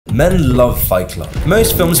Men love Fight Club.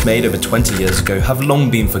 Most films made over 20 years ago have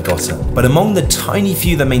long been forgotten, but among the tiny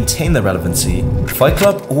few that maintain their relevancy, Fight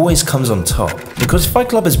Club always comes on top. Because Fight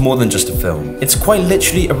Club is more than just a film, it's quite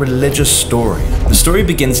literally a religious story. The story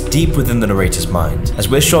begins deep within the narrator's mind, as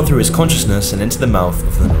we're shot through his consciousness and into the mouth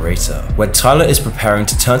of the narrator, where Tyler is preparing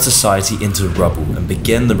to turn society into rubble and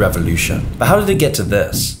begin the revolution. But how did it get to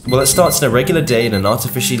this? Well, it starts in a regular day in an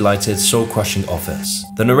artificially lighted, soul-crushing office.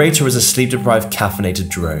 The narrator is a sleep-deprived, caffeinated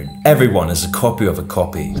drone. Everyone is a copy of a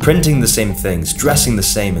copy, printing the same things, dressing the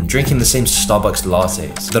same, and drinking the same Starbucks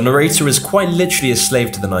lattes. The narrator is quite literally a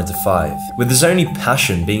slave to the 9 to 5, with his only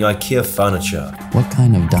passion being IKEA furniture. What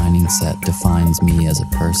kind of dining set defines me as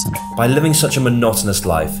a person? By living such a monotonous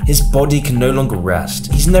life, his body can no longer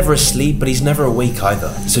rest. He's never asleep, but he's never awake either.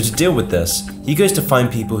 So to deal with this, he goes to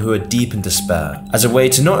find people who are deep in despair, as a way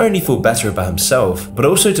to not only feel better about himself, but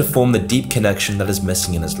also to form the deep connection that is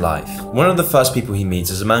missing in his life. One of the first people he meets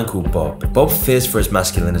is a man called Bob. Bob fears for his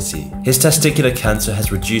masculinity. His testicular cancer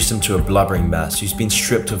has reduced him to a blubbering mass who's been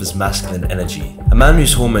stripped of his masculine energy. A man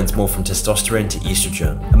whose hormones morph from testosterone to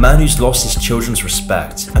estrogen. A man who's lost his children's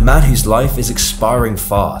respect. A man whose life is expiring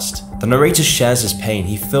fast. The narrator shares his pain,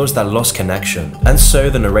 he feels that lost connection, and so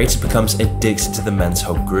the narrator becomes addicted to the men's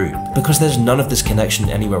whole group, because there's none of this connection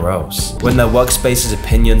anywhere else. When their workspaces,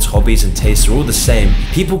 opinions, hobbies, and tastes are all the same,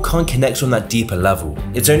 people can't connect on that deeper level.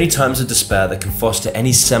 It's only times of despair that can foster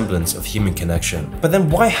any semblance of human connection. But then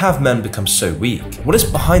why have men become so weak? What is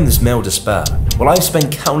behind this male despair? Well, I've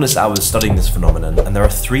spent countless hours studying this phenomenon, and there are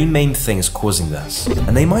 3 main things causing this,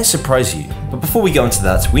 and they might surprise you. But before we go into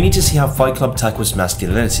that, we need to see how Fight Club tackles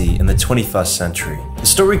masculinity in the 21st century. The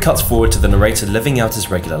story cuts forward to the narrator living out his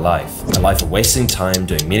regular life, a life of wasting time,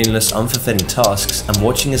 doing meaningless, unfulfilling tasks, and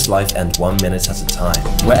watching his life end 1 minute at a time,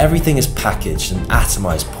 where everything is packaged in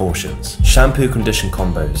atomized portions. Shampoo condition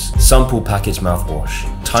combos, sample packaged mouthwash,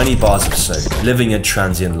 tiny bars of soap, living a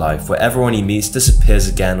transient life where everyone he meets disappears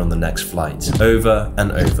again on the next flight, over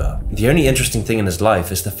and over. The only interesting thing in his life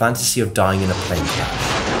is the fantasy of dying in a plane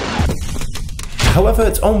crash. However,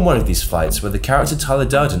 it's on one of these flights where the character Tyler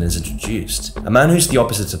Durden is introduced, a man who's the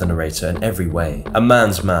opposite of the narrator in every way. A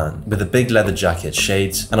man's man, with a big leather jacket,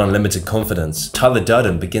 shades, and unlimited confidence, Tyler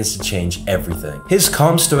Durden begins to change everything. His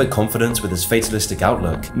calm, stoic confidence with his fatalistic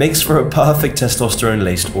outlook makes for a perfect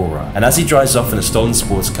testosterone-laced aura, and as he drives off in a stolen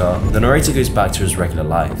sports car, the narrator goes back to his regular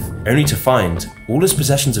life, only to find all his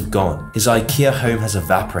possessions have gone. His IKEA home has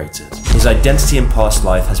evaporated. His identity in past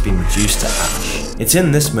life has been reduced to ash. It's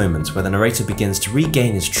in this moment where the narrator begins to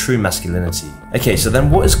regain his true masculinity. Okay, so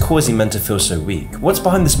then what is causing men to feel so weak? What's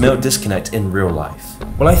behind this male disconnect in real life?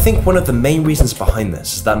 Well, I think one of the main reasons behind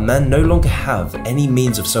this is that men no longer have any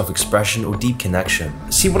means of self-expression or deep connection.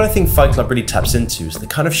 See, what I think Fight Club really taps into is the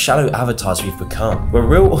kind of shallow avatars we've become, where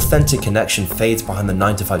real authentic connection fades behind the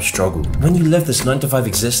 9 to 5 struggle. When you live this 9 to 5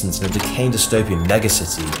 existence in a decaying dystopian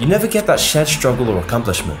megacity, you never get that shared struggle or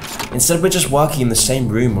accomplishment. Instead, we're just working in the same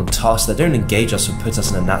room on tasks that don't engage us or put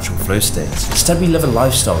us in a natural flow state. Instead, we live a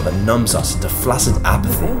lifestyle that numbs us into flaccid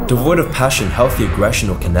apathy, devoid of passion, healthy aggression,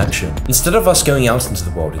 or connection. Instead of us going out into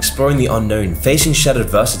the world, exploring the unknown, facing shared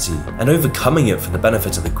adversity, and overcoming it for the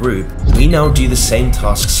benefit of the group, we now do the same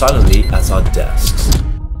tasks silently at our desks.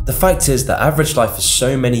 The fact is that average life for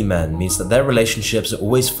so many men means that their relationships are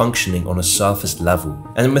always functioning on a surface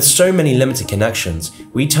level. And with so many limited connections,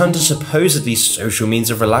 we turn to supposedly social means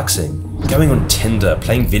of relaxing. Going on Tinder,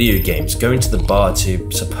 playing video games, going to the bar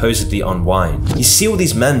to supposedly unwind. You see all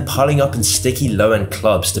these men piling up in sticky low-end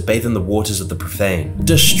clubs to bathe in the waters of the profane,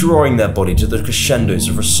 destroying their body to the crescendos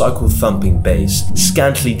of recycled thumping bass,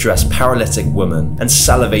 scantily dressed paralytic women, and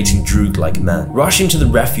salivating droog-like men, rushing to the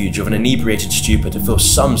refuge of an inebriated stupor to feel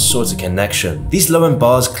some sort of connection. These low-end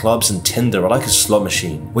bars, clubs, and Tinder are like a slot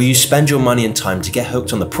machine, where you spend your money and time to get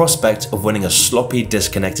hooked on the prospect of winning a sloppy,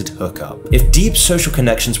 disconnected hookup. If deep social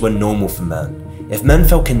connections were normal for men, if men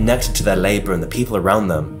felt connected to their labor and the people around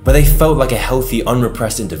them, but they felt like a healthy,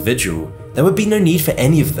 unrepressed individual, there would be no need for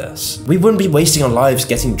any of this. We wouldn't be wasting our lives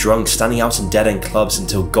getting drunk, standing out in dead-end clubs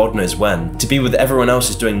until God knows when, to be with everyone else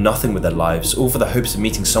who's doing nothing with their lives, all for the hopes of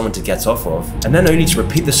meeting someone to get off of, and then only to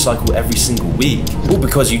repeat this cycle every single week, all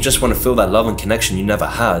because you just want to feel that love and connection you never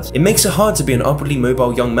had. It makes it hard to be an upwardly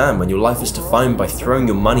mobile young man when your life is defined by throwing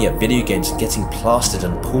your money at video games and getting plastered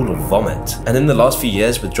in a pool of vomit. And in the last few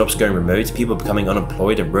years, with jobs going remote, people becoming becoming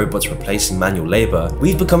unemployed and robots replacing manual labor,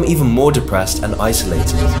 we've become even more depressed and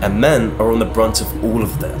isolated. And men are on the brunt of all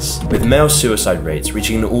of this, with male suicide rates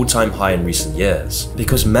reaching an all-time high in recent years,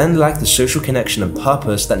 because men lack the social connection and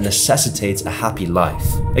purpose that necessitates a happy life.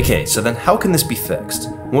 Okay, so then how can this be fixed?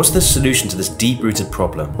 What's the solution to this deep-rooted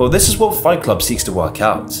problem? Well, this is what Fight Club seeks to work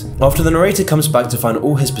out. After the narrator comes back to find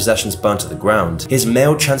all his possessions burnt to the ground, his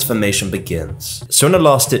male transformation begins. So in a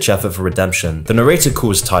last-ditch effort for redemption, the narrator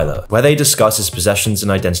calls Tyler, where they discuss his possessions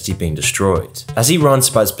and identity being destroyed. As he rants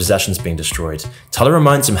about his possessions being destroyed, Tyler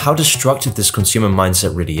reminds him how destructive this consumer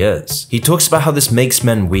mindset really is. He talks about how this makes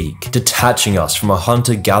men weak, detaching us from our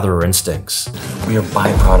hunter-gatherer instincts. We are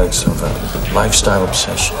byproducts of a lifestyle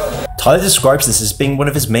obsession. Tyler describes this as being one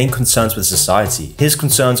of his main concerns with society. His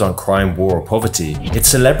concerns aren't crime, war, or poverty. It's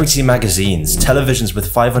celebrity magazines, televisions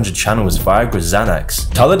with 500 channels, Viagra,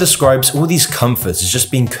 Xanax. Tyler describes all these comforts as just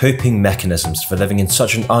being coping mechanisms for living in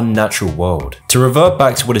such an unnatural world. To revert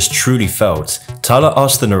back to what is truly felt, Tyler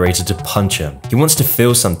asks the narrator to punch him. He wants to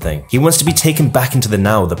feel something. He wants to be taken back into the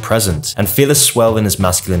now, the present, and feel a swell in his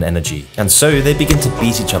masculine energy. And so they begin to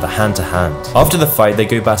beat each other hand to hand. After the fight, they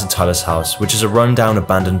go back to Tyler's house, which is a rundown,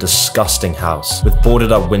 abandoned, disgusting house with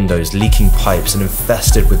boarded up windows, leaking pipes, and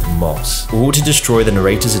infested with moss, all to destroy the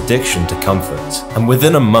narrator's addiction to comfort. And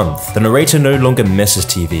within a month, the narrator no longer misses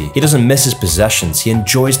TV. He doesn't miss his possessions, he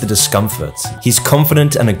enjoys the discomfort. He's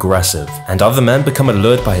confident and aggressive, and other men become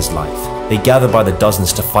allured by his life. They gather by the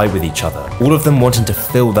dozens to fight with each other, all of them wanting to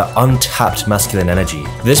fill that untapped masculine energy.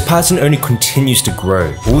 This pattern only continues to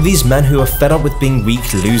grow. All these men who are fed up with being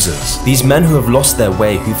weak losers. These men who have lost their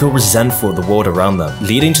way, who feel resentful of the world around them,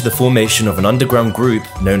 leading to the formation of an underground group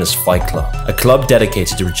known as Fight Club. A club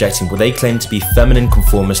dedicated to rejecting what they claim to be feminine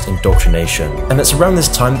conformist indoctrination. And it's around this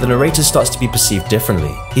time the narrator starts to be perceived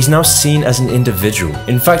differently. He's now seen as an individual.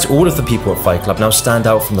 In fact, all of the people at Fight Club now stand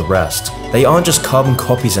out from the rest. They aren't just carbon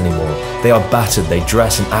copies anymore. They are battered, they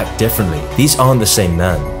dress and act differently. These aren't the same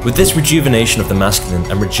men. With this rejuvenation of the masculine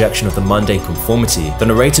and rejection of the mundane conformity, the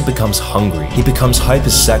narrator becomes hungry. He becomes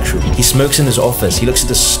hypersexual. He smokes in his office. He looks in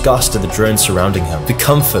disgust at the drones surrounding him. The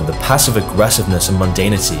comfort, the passive aggressiveness and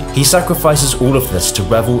mundanity. He sacrifices all of this to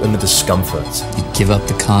revel in the discomfort. You give up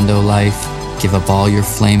the condo life, give up all your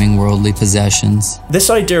flaming worldly possessions. This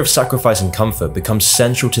idea of sacrificing comfort becomes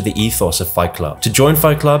central to the ethos of Fight Club. To join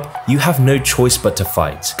Fight Club, you have no choice but to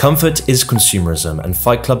fight. Comfort is consumerism, and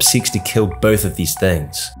Fight Club seeks to kill both of these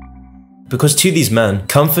things. Because to these men,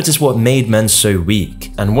 comfort is what made men so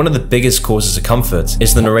weak, and one of the biggest causes of comfort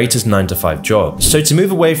is the narrator's 9-to-5 job. So to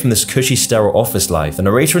move away from this cushy, sterile office life, the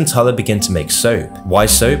narrator and Tyler begin to make soap. Why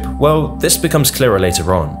soap? Well, this becomes clearer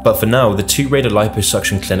later on, but for now, the two raid a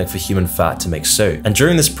liposuction clinic for human fat to make soap. And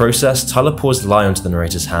during this process, Tyler pours lye onto the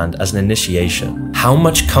narrator's hand as an initiation. How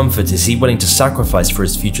much comfort is he willing to sacrifice for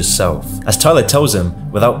his future self? As Tyler tells him,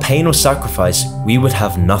 without pain or sacrifice, we would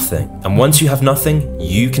have nothing. And once you have nothing,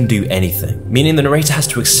 you can do anything. Meaning the narrator has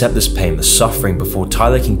to accept this pain, the suffering, before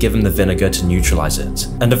Tyler can give him the vinegar to neutralize it.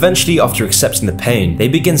 And eventually, after accepting the pain, they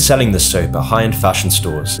begin selling the soap at high-end fashion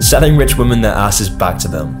stores, selling rich women their asses back to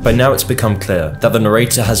them. But now it's become clear that the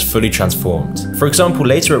narrator has fully transformed. For example,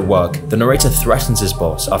 later at work, the narrator threatens his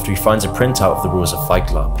boss after he finds a printout of the rules of Fight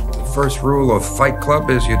Club. First rule of Fight Club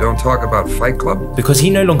is you don't talk about Fight Club? Because he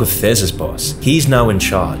no longer fears his boss. He's now in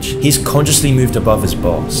charge. He's consciously moved above his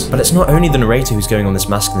boss. But it's not only the narrator who's going on this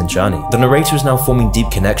masculine journey. The narrator is now forming deep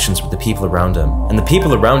connections with the people around him. And the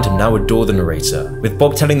people around him now adore the narrator, with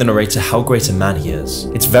Bob telling the narrator how great a man he is.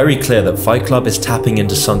 It's very clear that Fight Club is tapping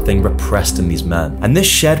into something repressed in these men. And this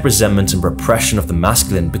shared resentment and repression of the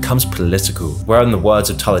masculine becomes political, where in the words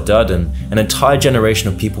of Tyler Durden, an entire generation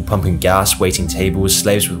of people pumping gas, waiting tables,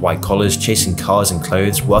 slaves with white collars, chasing cars and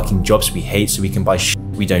clothes, working jobs we hate so we can buy shit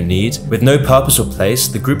we don't need. With no purpose or place,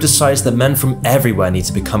 the group decides that men from everywhere need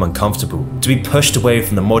to become uncomfortable, to be pushed away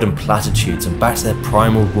from the modern platitudes and back to their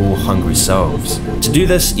primal, raw, hungry selves. To do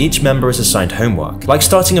this, each member is assigned homework, like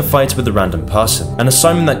starting a fight with a random person, an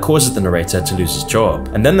assignment that causes the narrator to lose his job.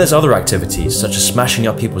 And then there's other activities, such as smashing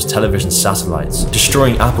up people's television satellites,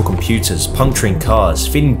 destroying Apple computers, puncturing cars,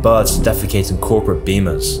 feeding birds to defecate in corporate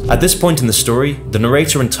beamers. At this point in the story, the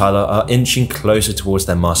narrator and Tyler are inching closer towards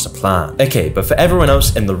their master plan. Okay, but for everyone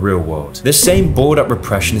else in the real world, this same bored up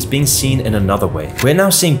repression is being seen in another way. We're now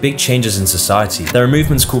seeing big changes in society. There are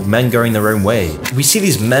movements called men going their own way. We see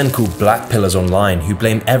these men called black pillars online who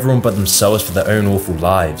blame everyone but themselves for their own awful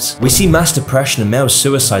lives. We see mass depression and male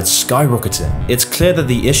suicide skyrocketing. It's clear that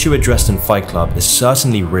the issue addressed in Fight Club is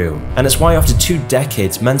certainly real, and it's why after 2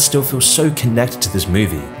 decades men still feel so connected to this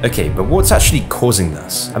movie. Okay, but what's actually causing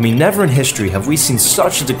this? I mean, never in history have we seen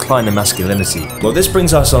such a decline in masculinity. Well, this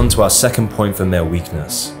brings us on to our second point for male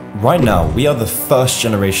weakness. Right now, we are the first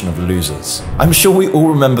generation of losers. I'm sure we all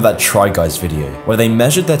remember that Try Guys video, where they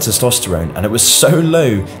measured their testosterone and it was so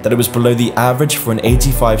low that it was below the average for an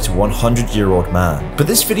 85 to 100-year-old man. But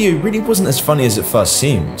this video really wasn't as funny as it first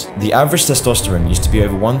seemed. The average testosterone used to be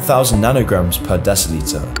over 1,000 nanograms per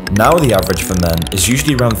deciliter. Now the average for men is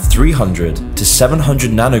usually around 300 to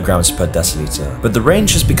 700 nanograms per deciliter. But the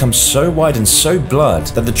range has become so wide and so blurred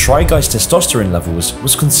that the Try Guys testosterone levels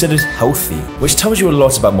was considered healthy, which tells you a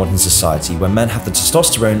lot about modern society where men have the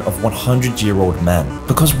testosterone of 100-year-old men.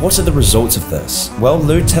 Because what are the results of this? Well,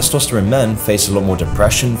 low testosterone men face a lot more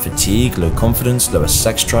depression, fatigue, low confidence, lower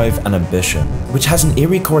sex drive, and ambition, which has an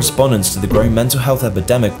eerie correspondence to the growing mental health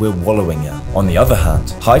epidemic we're wallowing in. On the other hand,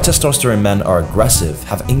 high testosterone men are aggressive,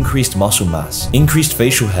 have increased muscle mass, increased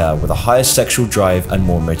facial hair with a higher sexual drive and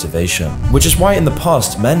more motivation. Which is why in the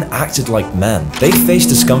past, men acted like men. They faced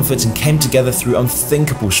discomfort and came together through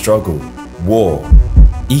unthinkable struggle. War,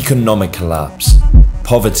 economic collapse,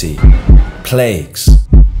 poverty, plagues.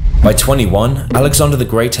 By 21, Alexander the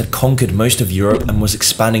Great had conquered most of Europe and was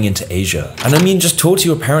expanding into Asia. And I mean, just talk to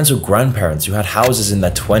your parents or grandparents who had houses in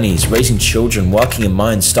their 20s, raising children, working in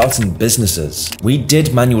mines, starting businesses. We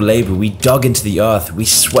did manual labor, we dug into the earth, we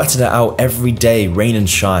sweated it out every day, rain and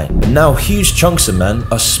shine. But now huge chunks of men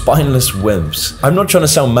are spineless wimps. I'm not trying to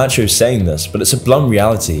sound macho saying this, but it's a blunt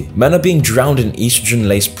reality. Men are being drowned in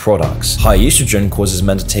estrogen-laced products. High estrogen causes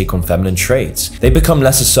men to take on feminine traits. They become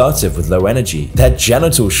less assertive with low energy. Their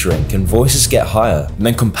genitals shrink and voices get higher, and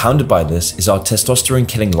then compounded by this is our testosterone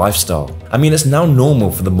killing lifestyle. I mean, it's now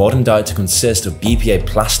normal for the modern diet to consist of BPA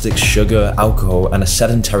plastics, sugar, alcohol, and a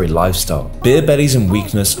sedentary lifestyle. Beer bellies and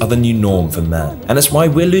weakness are the new norm for men, and it's why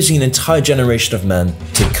we're losing an entire generation of men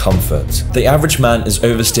to comfort. The average man is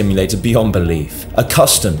overstimulated beyond belief,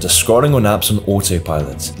 accustomed to scrolling on apps on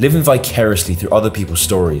autopilot, living vicariously through other people's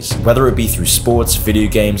stories, whether it be through sports, video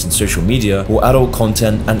games, and social media, or adult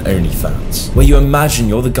content and OnlyFans, where you imagine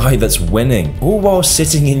you're the guy that's winning, all while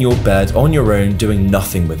sitting in your bed on your own doing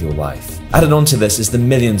nothing with your life. Added on to this is the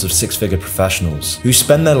millions of six-figure professionals who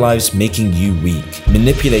spend their lives making you weak,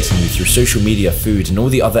 manipulating you through social media, food, and all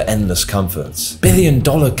the other endless comforts.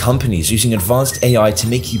 Billion-dollar companies using advanced AI to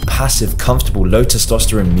make you passive, comfortable, low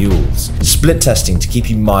testosterone mules. Split testing to keep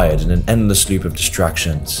you mired in an endless loop of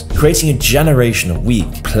distractions. Creating a generation of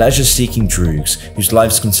weak, pleasure-seeking droogs whose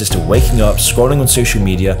lives consist of waking up, scrolling on social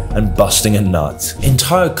media, and busting a nut.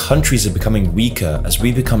 Entire countries are becoming weaker as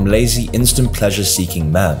we become lazy, instant pleasure-seeking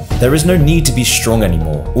men. There is no need to be strong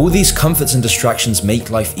anymore. All these comforts and distractions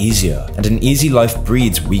make life easier, and an easy life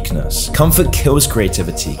breeds weakness. Comfort kills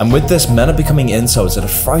creativity, and with this, men are becoming incels at a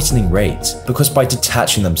frightening rate, because by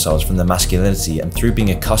detaching themselves from their masculinity and through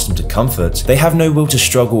being accustomed to comfort, they have no will to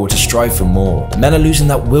struggle or to strive for more. Men are losing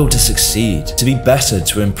that will to succeed, to be better,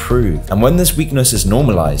 to improve. And when this weakness is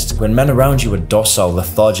normalized, when men around you are docile,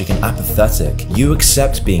 lethargic, and apathetic, you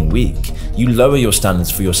accept being weak. You lower your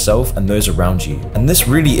standards for yourself and those around you. And this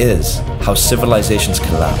really is how civilizations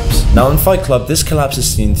collapse. Now in Fight Club, this collapse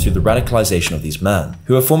is seen through the radicalization of these men,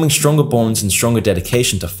 who are forming stronger bonds and stronger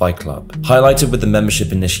dedication to Fight Club, highlighted with the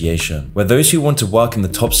membership initiation, where those who want to work in the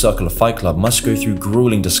top circle of Fight Club must go through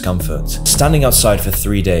grueling discomfort, standing outside for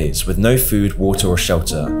 3 days with no food, water, or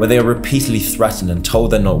shelter, where they are repeatedly threatened and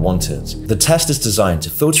told they're not wanted. The test is designed to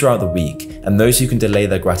filter out the weak and those who can delay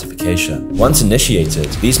their gratification. Once initiated,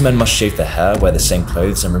 these men must shave their hair, wear the same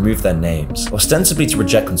clothes, and remove their names, ostensibly to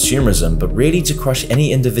reject consumerism, but really to crush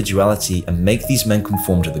any individuality and make these men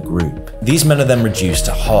conform to the group. These men are then reduced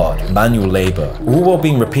to hard, manual labor, all while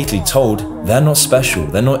being repeatedly told they're not special,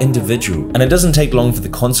 they're not individual, and it doesn't take long for the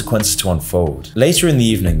consequences to unfold. Later in the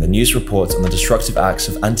evening, the news reports on the destructive acts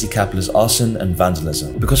of anti-capitalist arson and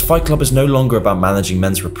vandalism. Because Fight Club is no longer about managing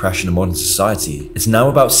men's repression in modern society, it's now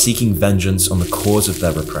about seeking vengeance on the cause of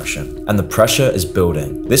their repression. And the pressure is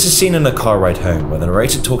building. This is seen in a car ride home, where the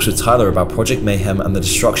narrator talks with Tyler about Project Mayhem and the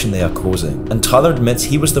destruction they are causing. And Tyler admits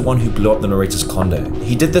he was the one who blew up the narrator's condo.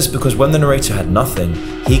 He did this because when the narrator had nothing,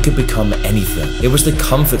 he could become anything. It was the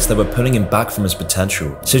comforts that were pulling him back from his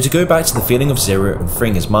potential. So to go back to the feeling of zero and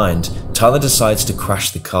freeing his mind, Tyler decides to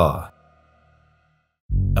crash the car.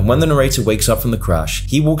 And when the narrator wakes up from the crash,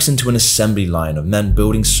 he walks into an assembly line of men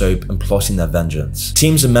building soap and plotting their vengeance.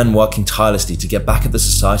 Teams of men working tirelessly to get back at the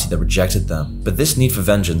society that rejected them. But this need for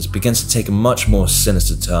vengeance begins to take a much more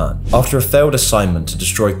sinister turn. After a failed assignment to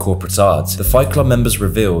destroy corporate art, the Fight Club members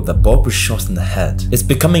reveal that Bob was shot in the head. It's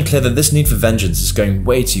becoming clear that this need for vengeance is going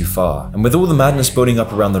way too far. And with all the madness building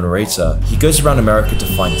up around the narrator, he goes around America to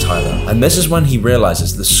find Tyler. And this is when he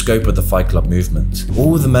realizes the scope of the Fight Club movement.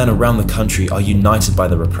 All the men around the country are united by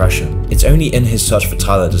the repression. It's only in his search for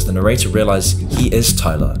Tyler does the narrator realize he is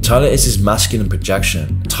Tyler. Tyler is his masculine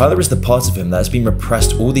projection. Tyler is the part of him that has been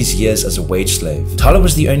repressed all these years as a wage slave. Tyler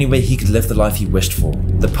was the only way he could live the life he wished for,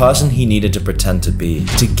 the person he needed to pretend to be,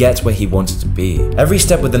 to get where he wanted to be. Every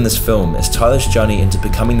step within this film is Tyler's journey into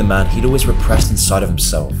becoming the man he'd always repressed inside of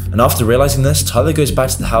himself. And after realizing this, Tyler goes back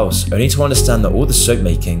to the house, only to understand that all the soap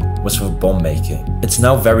making was for bomb making. It's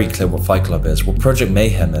now very clear what Fight Club is, what Project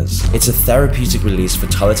Mayhem is. It's a therapeutic release for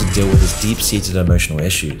Tyler to deal with his deep-seated emotional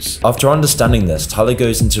issues. After understanding this, Tyler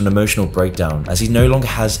goes into an emotional breakdown as he no longer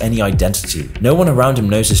has any identity. No one around him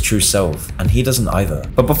knows his true self, and he doesn't either.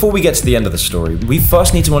 But before we get to the end of the story, we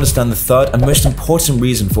first need to understand the third and most important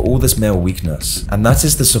reason for all this male weakness, and that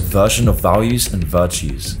is the subversion of values and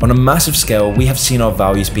virtues. On a massive scale, we have seen our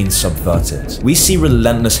values being subverted. We see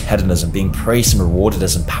relentless hedonism being praised and rewarded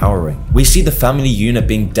as empowering. We see the family unit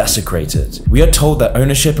being desecrated. We are told that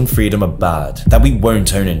ownership and freedom are bad, that we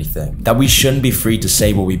won't own anything, that we shouldn't be free to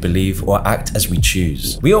say what we believe or act as we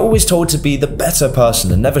choose. We are always told to be the better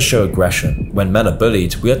person and never show aggression. When men are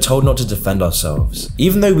bullied, we are told not to defend ourselves.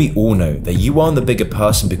 Even though we all know that you aren't the bigger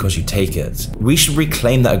person because you take it, we should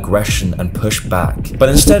reclaim that aggression and push back. But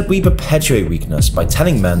instead, we perpetuate weakness by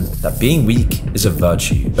telling men that being weak is a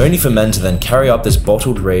virtue, only for men to then carry up this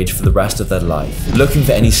bottled rage for the rest of their life, looking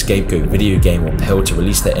for any scapegoat, video game, or pill to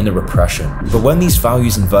release their inner repression. But when these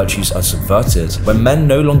values and virtues are subverted, when men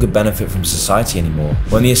no longer benefit from society anymore,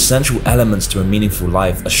 when the essential elements to a meaningful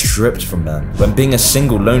life are stripped from men, when being a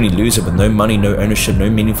single lonely loser with no money, no ownership, no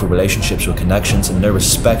meaningful relationships or connections, and no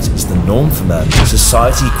respect is the norm for men,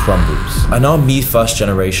 society crumbles. And our me-first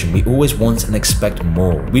generation, we always want and expect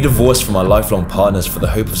more. We divorce from our lifelong partners for the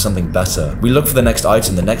hope of something better. We look for the next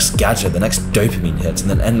item, the next gadget, the next dopamine hit,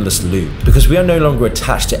 and an endless loop, because we are no longer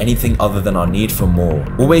attached to anything other than our need for more,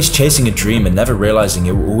 always chasing a dream and never realizing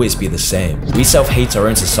it will always be the same. We self-hate our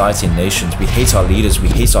own society and nations, we hate our leaders, we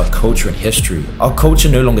hate our culture and history. Our culture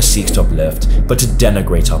no longer seeks to uplift, but to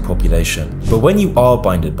denigrate our population. But when you are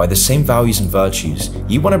binded by the same values and virtues,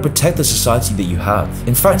 you want to protect the society that you have.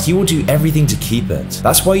 In fact, you will do everything to keep it.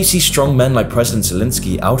 That's why you see strong men like President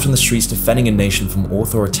Zelensky out on the streets defending a nation from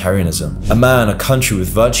authoritarianism, a man, a country with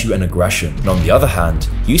virtue and aggression. And on the other hand,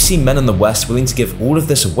 you see men in the West willing to give all of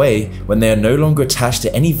this away when they are no longer attached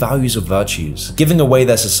to any values or virtues, giving away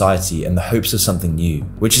their society in the hopes of something new,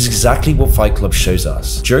 which is exactly what Fight Club shows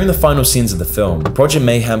us. During the final scenes of the film, Project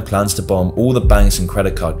Mayhem plans to bomb all the banks and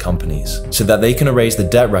credit card companies so that they can erase the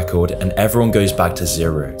debt record and everyone goes back to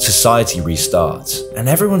zero. Society restarts. And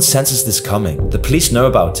everyone senses this coming. The police know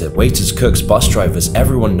about it, waiters, cooks, bus drivers,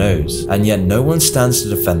 everyone knows. And yet no one stands to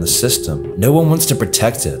defend the system. No one wants to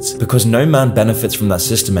protect it, because no man benefits from that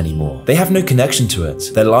system anymore. They have no connection to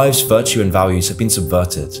it. Their lives, virtue, and values have been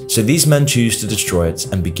subverted. So these men choose to destroy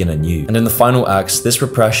it and begin anew. And in the final acts, this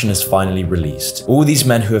repression is finally released. All these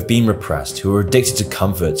men who have been repressed, who are addicted to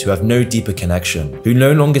comfort, who have no deeper connection, who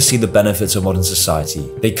no longer see the benefits of modern society,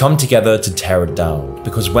 they come together to tear it down.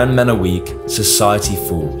 Because when men are weak, society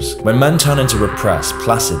falls. When men turn into repressed,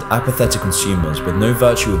 placid, apathetic consumers with no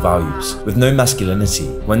virtue or values, with no masculinity,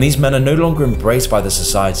 when these men are no longer embraced by the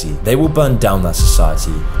society, they will burn down that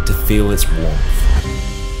society to feel its warmth.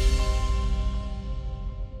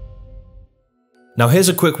 Now here's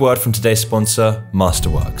a quick word from today's sponsor,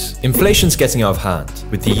 Masterworks. Inflation's getting out of hand,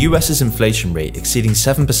 with the US's inflation rate exceeding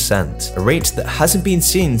 7%, a rate that hasn't been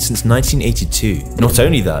seen since 1982. Not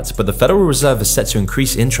only that, but the Federal Reserve is set to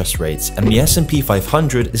increase interest rates, and the S&P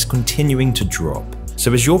 500 is continuing to drop.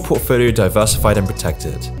 So is your portfolio diversified and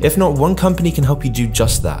protected? If not, one company can help you do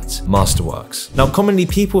just that, Masterworks. Now commonly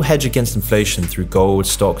people hedge against inflation through gold,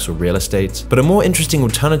 stocks or real estate, but a more interesting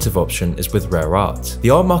alternative option is with rare art. The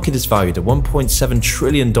art market is valued at $1.7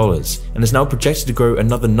 trillion and is now projected to grow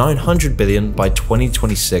another $900 billion by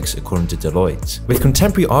 2026 according to Deloitte, with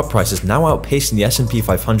contemporary art prices now outpacing the S&P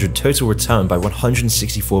 500 total return by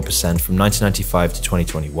 164% from 1995 to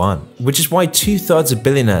 2021, which is why 2/3 of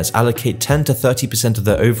billionaires allocate 10 to 30% of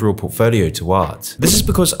their overall portfolio to art. This is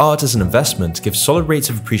because art as an investment gives solid rates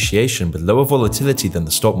of appreciation with lower volatility than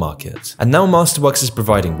the stock market. And now Masterworks is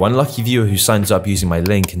providing one lucky viewer who signs up using my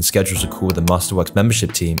link and schedules a call with the Masterworks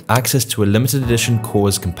membership team access to a limited edition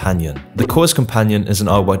Cause Companion. The Cause Companion is an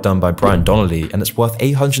artwork done by Brian Donnelly and it's worth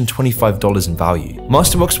 $825 in value.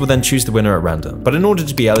 Masterworks will then choose the winner at random, but in order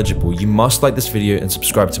to be eligible, you must like this video and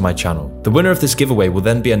subscribe to my channel. The winner of this giveaway will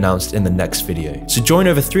then be announced in the next video. So join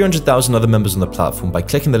over 300,000 other members on the platform by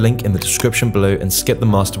clicking the link in the description below and skip the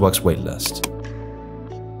Masterworks waitlist.